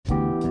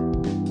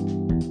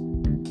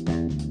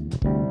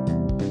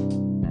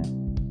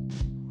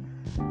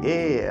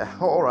Yeah,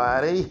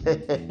 alrighty.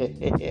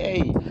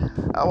 Hey,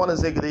 I want to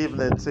say good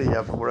evening to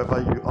you from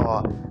wherever you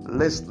are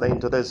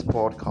listening to this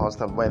podcast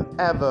and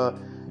whenever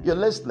you're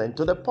listening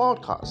to the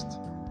podcast.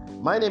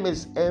 My name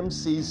is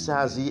MC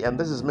Sazi and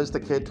this is Mr.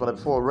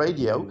 K24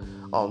 Radio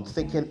on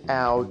Thinking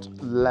Out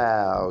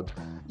Loud.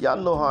 Y'all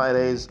know how it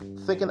is.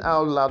 Thinking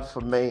Out Loud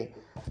for me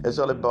is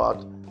all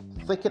about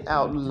thinking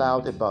out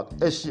loud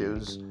about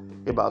issues,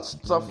 about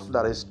stuff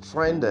that is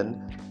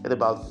trending, and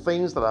about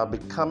things that are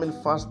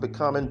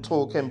becoming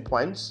talking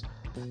points,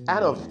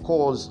 and of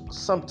course,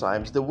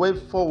 sometimes the way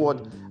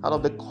forward out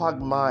of the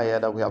quagmire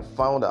that we have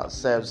found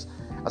ourselves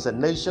as a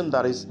nation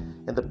that is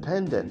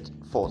independent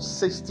for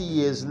 60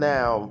 years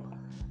now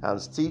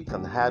and still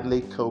can hardly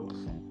cope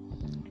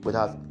with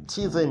our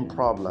teething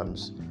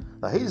problems.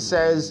 Now, he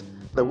says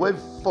the way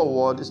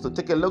forward is to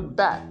take a look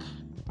back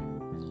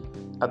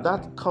at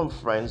that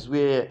conference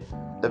where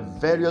the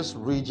various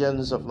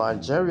regions of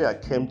Nigeria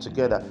came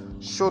together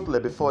shortly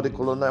before the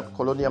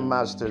colonial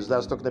masters,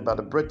 that's talking about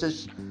the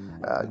British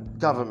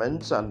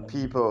government and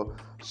people,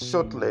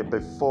 shortly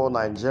before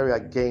Nigeria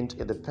gained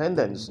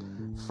independence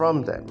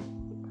from them.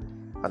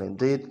 And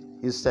indeed,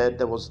 he said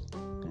there was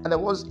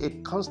a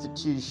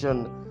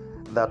constitution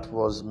that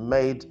was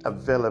made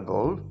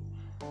available,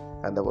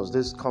 and there was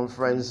this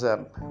conference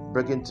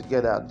bringing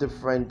together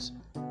different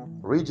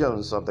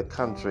regions of the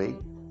country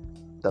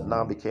that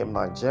now became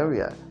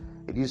Nigeria.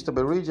 It used to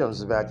be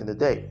regions back in the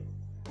day.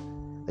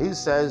 He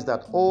says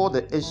that all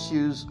the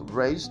issues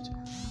raised,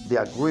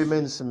 the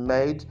agreements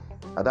made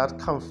at that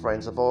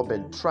conference have all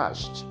been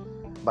trashed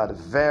by the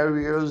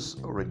various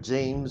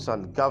regimes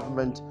and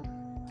government,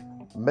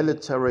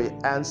 military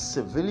and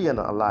civilian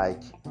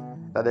alike.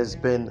 That there's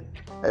been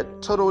a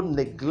total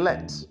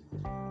neglect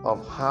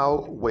of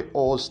how we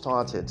all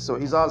started. So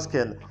he's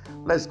asking,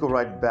 let's go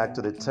right back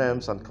to the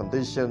terms and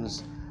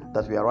conditions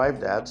that we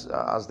arrived at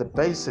as the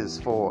basis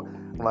for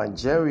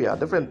Nigeria,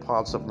 different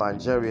parts of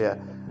Nigeria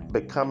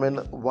becoming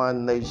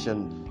one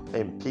nation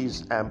in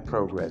peace and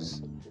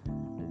progress.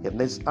 It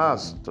needs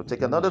us to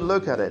take another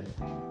look at it.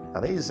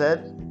 And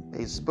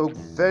he spoke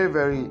very,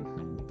 very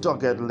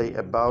doggedly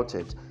about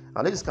it.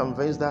 And he's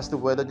convinced that's the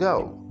way to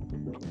go.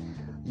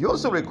 You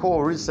also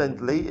recall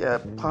recently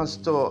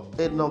Pastor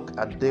Enoch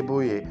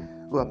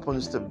Adeboye, who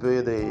happens to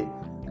be the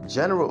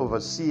general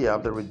overseer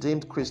of the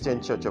Redeemed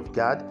Christian Church of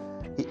God.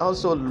 He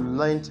also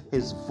lent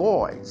his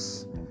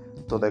voice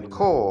to the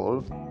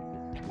call,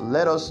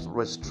 let us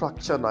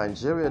restructure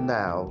Nigeria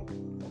now,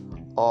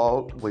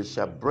 or we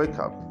shall break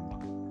up.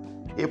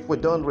 If we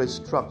don't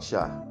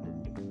restructure,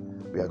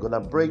 we are going to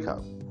break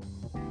up.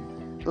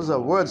 Those are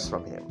words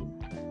from him.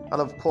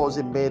 And of course,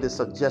 he made a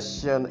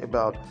suggestion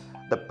about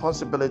the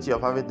possibility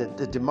of having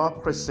a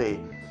democracy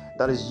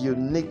that is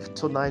unique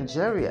to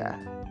Nigeria.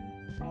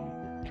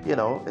 You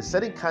know, a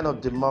certain kind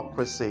of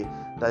democracy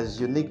that is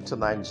unique to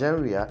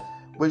Nigeria,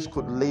 which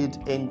could lead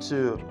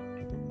into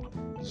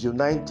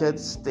United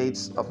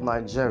States of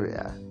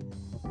Nigeria.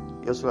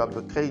 He also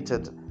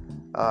advocated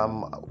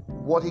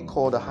what he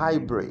called a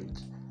hybrid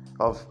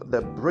of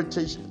the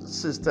British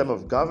system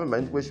of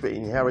government, which we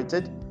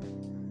inherited,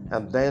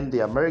 and then the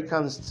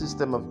American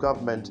system of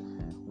government,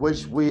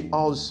 which we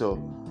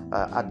also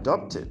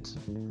adopted.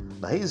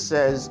 Now he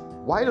says,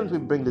 why don't we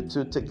bring the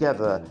two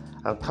together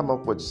and come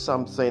up with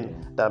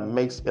something that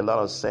makes a lot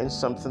of sense,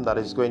 something that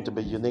is going to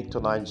be unique to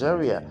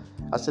Nigeria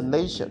as a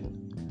nation?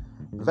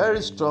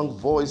 Very strong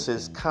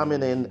voices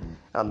coming in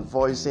and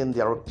voicing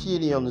their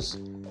opinions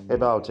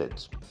about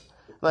it.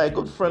 Now, a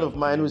good friend of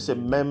mine who is a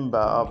member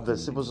of the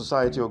civil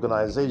society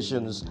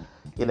organizations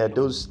in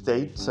Edo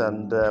State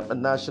and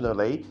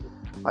nationally,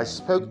 I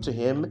spoke to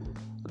him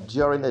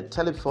during a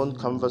telephone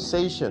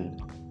conversation,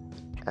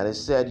 and he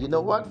said, you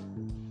know what?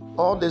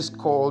 All these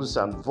calls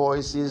and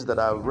voices that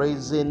are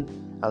raising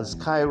and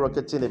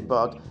skyrocketing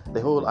about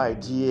the whole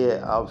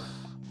idea of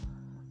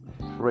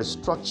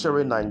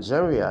restructuring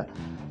Nigeria,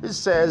 he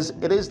says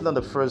it is not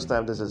the first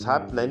time this is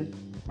happening.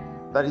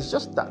 That it's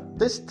just that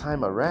this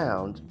time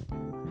around,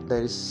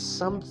 there is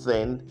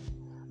something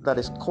that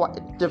is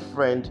quite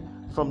different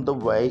from the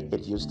way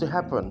it used to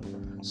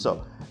happen.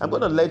 So I'm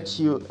going to let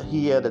you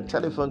hear the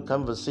telephone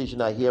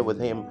conversation I had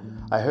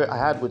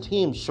with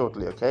him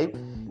shortly, okay?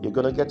 You're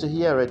going to get to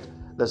hear it,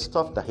 the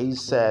stuff that he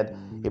said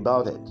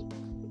about it,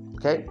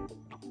 okay?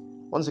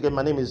 Once again,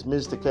 my name is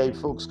Mr. K.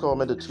 Folks call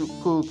me the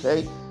Cool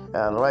K.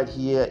 And right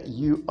here,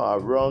 you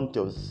are on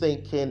to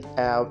Thinking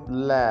Out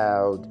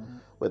Loud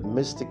with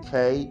Mr.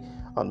 K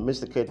on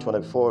Mr.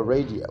 K24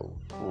 Radio,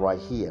 right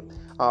here.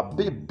 I'll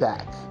be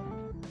back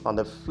on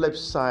the flip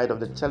side of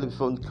the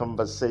telephone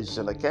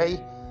conversation,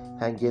 okay?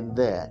 Hang in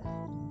there.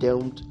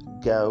 Don't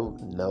go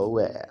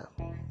nowhere.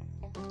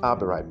 I'll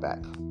be right back.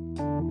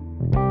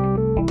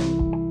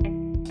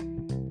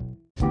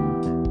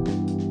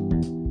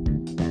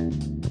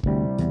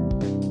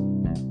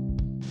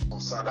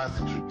 That's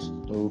the truth.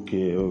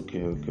 Okay.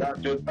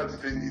 That's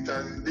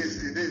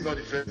this is not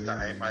the first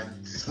time, and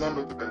it's not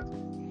the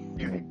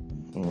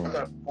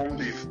that on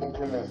the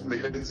fulcrum of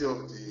majority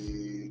of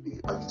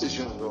the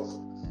agitation of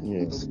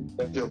yes.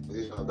 That's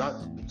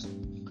the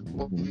truth.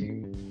 But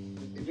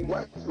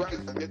why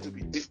it can get to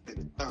be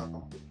distant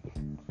now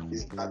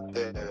is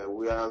that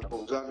we are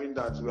observing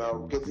that we are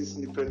getting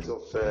snippets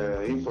of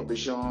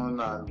information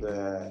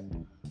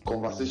and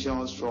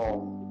conversations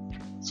from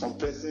some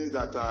persons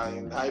that are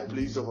in high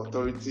place of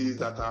authorities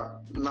that are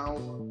now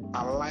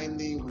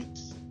aligning with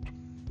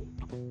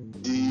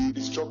the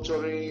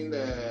restructuring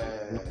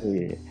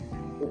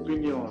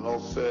opinion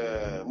of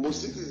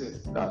most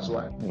citizens. That's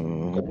why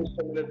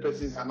prominent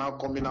persons are now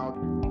coming out.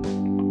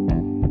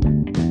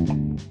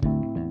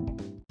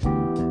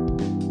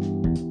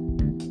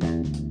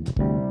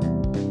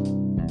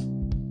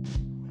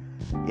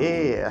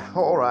 Yeah,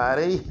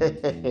 alrighty.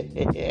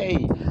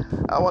 Hey,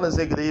 I want to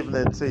say good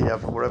evening to you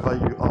from wherever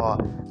you are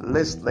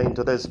listening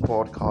to this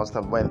podcast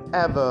and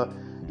whenever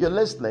you're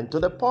listening to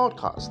the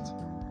podcast.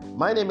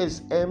 My name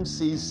is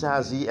MC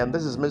Sazi and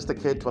this is Mr.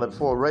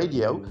 K24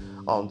 Radio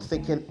on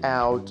Thinking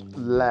Out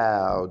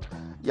Loud.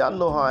 Y'all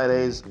know how it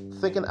is.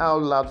 Thinking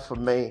Out Loud for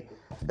me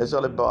is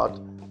all about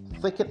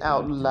thinking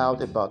out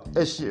loud about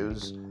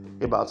issues,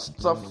 about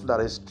stuff that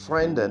is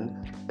trending,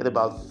 and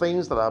about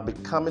things that are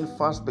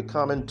fast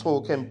becoming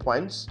talking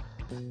points,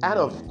 and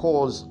of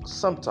course,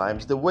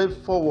 sometimes the way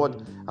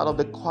forward out of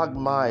the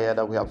quagmire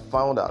that we have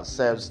found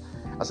ourselves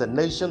as a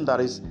nation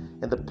that is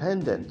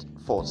independent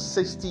for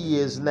 60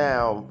 years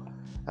now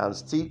and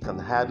still can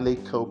hardly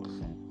cope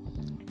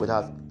with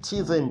our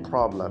teething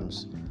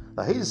problems.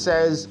 Now, he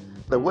says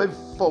the way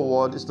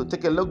forward is to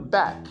take a look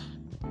back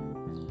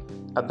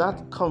at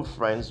that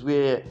conference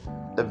where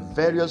the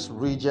various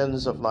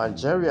regions of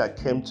Nigeria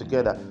came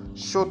together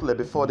shortly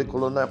before the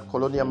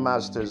colonial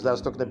masters,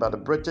 that's talking about the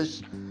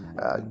British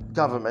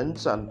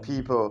government and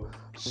people,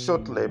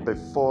 shortly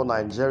before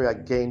Nigeria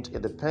gained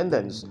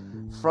independence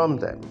from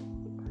them.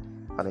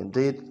 And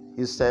indeed,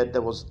 he said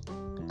there was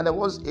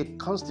a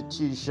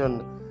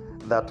constitution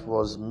that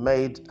was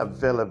made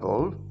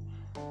available,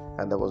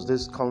 and there was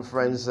this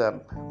conference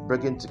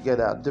bringing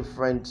together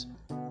different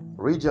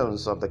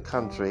regions of the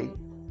country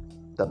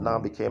that now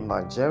became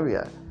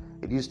Nigeria.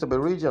 It used to be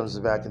regions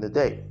back in the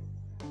day.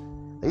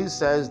 He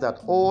says that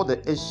all the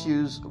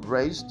issues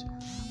raised,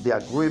 the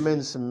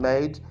agreements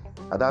made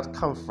at that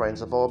conference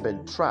have all been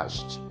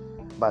trashed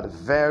by the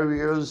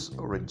various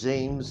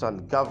regimes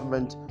and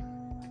government,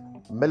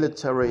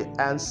 military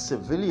and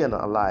civilian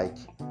alike.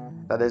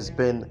 That there's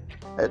been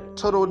a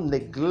total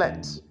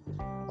neglect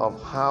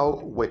of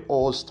how we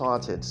all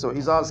started. So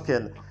he's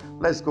asking,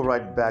 let's go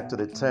right back to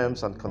the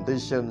terms and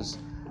conditions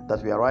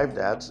that we arrived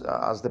at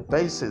as the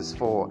basis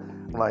for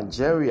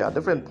Nigeria,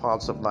 different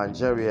parts of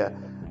Nigeria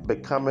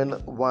becoming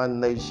one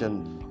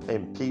nation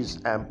in peace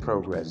and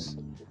progress.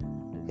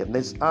 It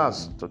needs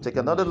us to take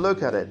another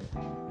look at it.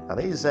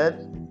 And he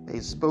said, he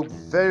spoke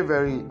very,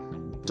 very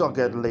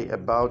doggedly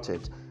about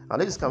it.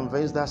 And he's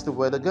convinced that's the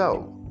way to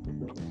go.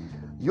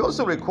 You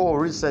also recall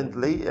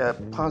recently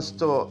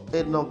Pastor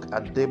Enoch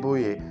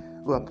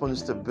Adeboye, who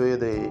happens to be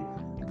the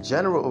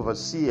General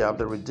Overseer of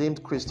the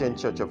Redeemed Christian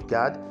Church of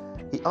God.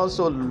 He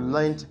also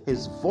lent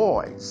his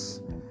voice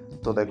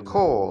to the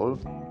call,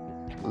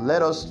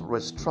 let us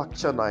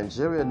restructure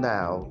Nigeria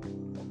now,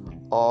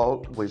 or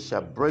we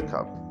shall break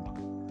up.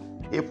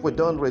 If we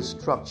don't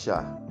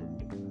restructure,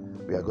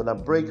 we are going to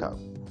break up.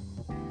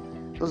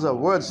 Those are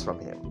words from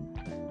him.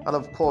 And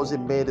of course, he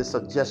made a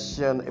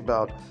suggestion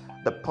about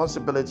the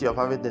possibility of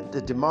having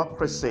the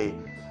democracy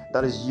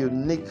that is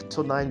unique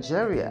to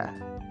Nigeria.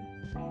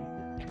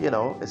 You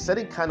know, a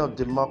certain kind of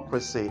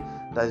democracy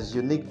that is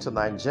unique to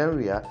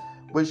Nigeria,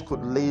 which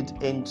could lead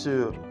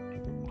into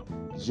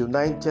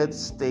United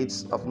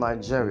States of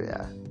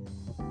Nigeria.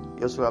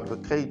 He also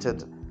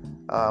advocated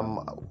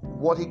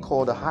what he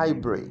called a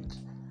hybrid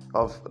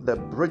of the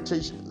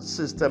British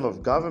system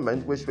of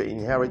government, which we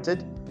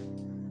inherited,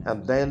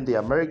 and then the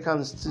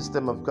American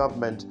system of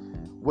government,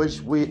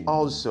 which we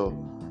also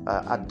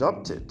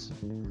adopted.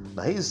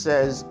 Now he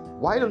says,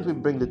 why don't we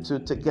bring the two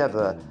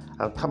together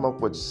and come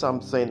up with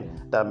something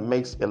that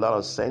makes a lot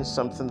of sense,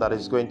 something that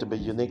is going to be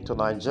unique to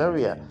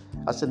Nigeria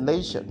as a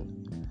nation.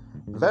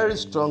 Very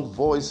strong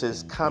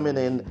voices coming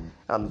in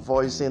and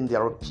voicing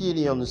their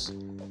opinions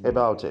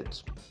about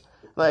it.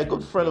 Now, a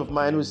good friend of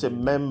mine who is a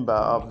member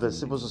of the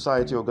civil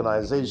society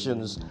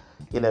organizations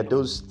in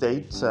Edo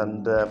State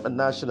and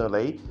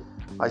nationally,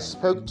 I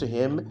spoke to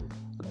him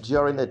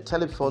during a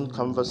telephone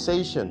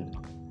conversation,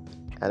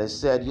 and he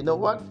said, you know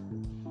what?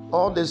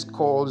 All these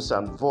calls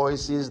and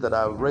voices that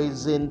are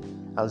raising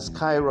and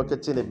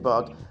skyrocketing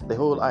about the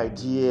whole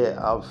idea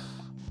of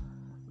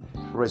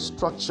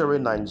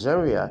restructuring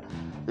Nigeria,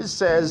 he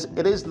says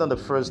it is not the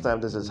first time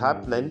this is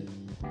happening.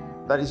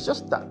 That it's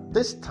just that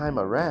this time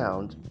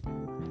around,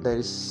 there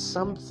is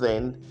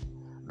something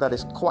that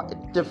is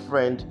quite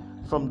different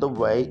from the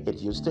way it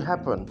used to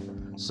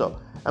happen. So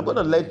I'm going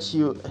to let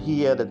you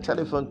hear the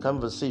telephone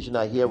conversation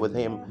I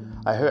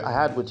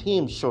had with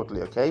him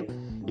shortly, okay?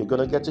 You're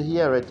going to get to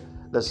hear it,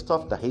 the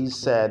stuff that he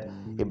said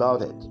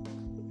about it,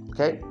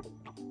 okay?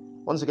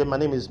 Once again, my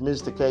name is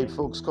Mr. K.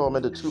 Folks call me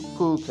the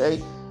Cool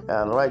K.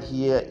 And right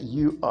here,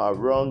 you are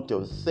wrong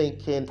to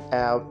Thinking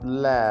Out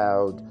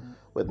Loud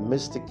with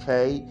Mr.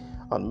 K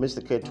on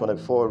Mr.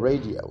 K24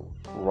 Radio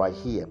right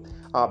here.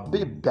 I'll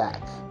be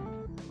back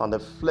on the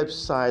flip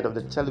side of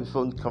the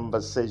telephone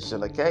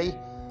conversation, okay?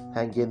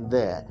 Hang in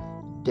there.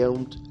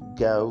 Don't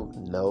go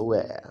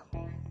nowhere.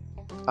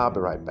 I'll be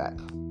right back.